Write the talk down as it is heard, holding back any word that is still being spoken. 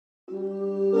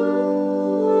Hi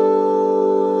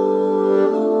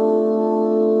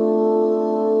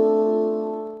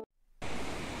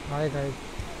guys,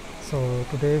 so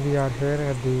today we are here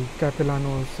at the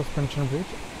Capilano Suspension Bridge.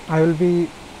 I will be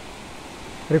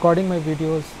recording my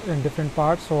videos in different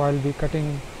parts, so I'll be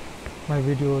cutting my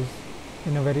videos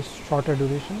in a very shorter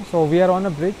duration. So we are on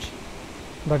a bridge,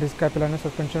 that is Capilano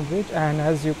Suspension Bridge, and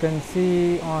as you can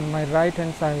see on my right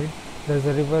hand side there's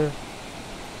a river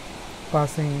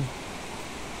passing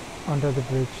under the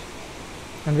bridge,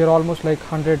 and we are almost like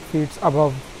 100 feet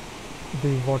above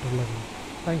the water level.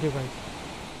 Thank you guys.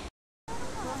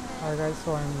 Hi guys,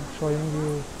 so I'm showing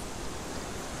you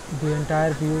the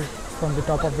entire view from the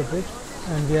top of the bridge,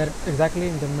 and we are exactly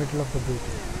in the middle of the bridge.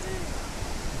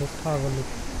 Just have a look.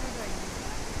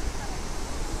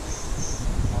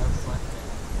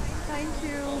 Thank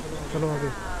you. Chalo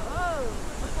aage.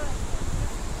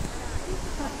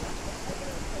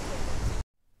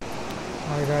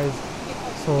 Hi guys,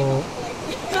 so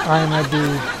I am at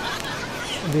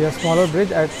the smaller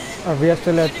bridge at we are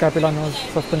still at Capilano's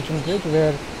Suspension Bridge,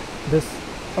 where this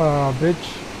bridge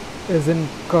is in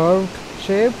curved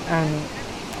shape and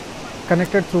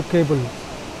connected through cable.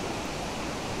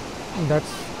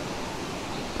 That's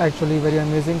actually very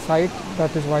amazing sight.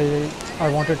 That is why I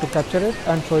wanted to capture it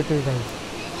and show it to you guys.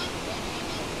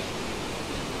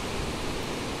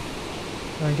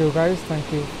 Thank you guys,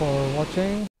 thank you for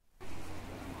watching.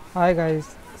 Hi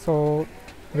guys, so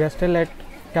we are still at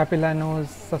Capilano's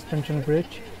Suspension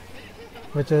Bridge,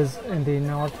 which is in the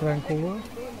North Vancouver,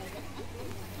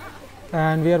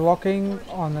 and we are walking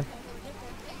on a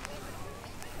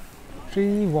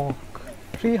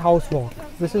tree house walk.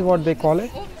 This is what they call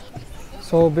it.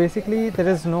 So basically there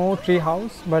is no tree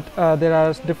house, but there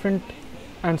are different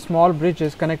and small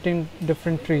bridges connecting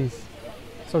different trees.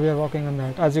 So we are walking on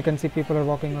that. As you can see, people are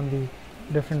walking on the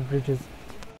different bridges.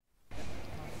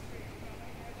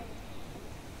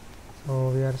 So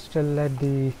we are still at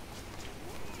the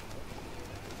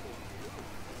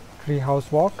tree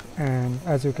house walk, and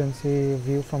as you can see,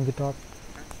 view from the top.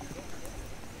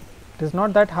 It is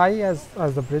not that high as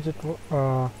the bridge,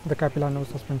 the Capilano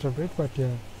Suspension Bridge, but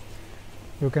yeah,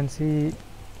 you can see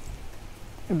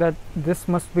that this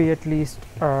must be at least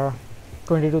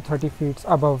 20 to 30 feet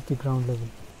above the ground level.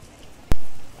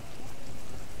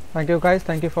 Thank you guys,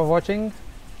 thank you for watching,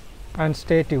 and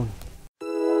stay tuned.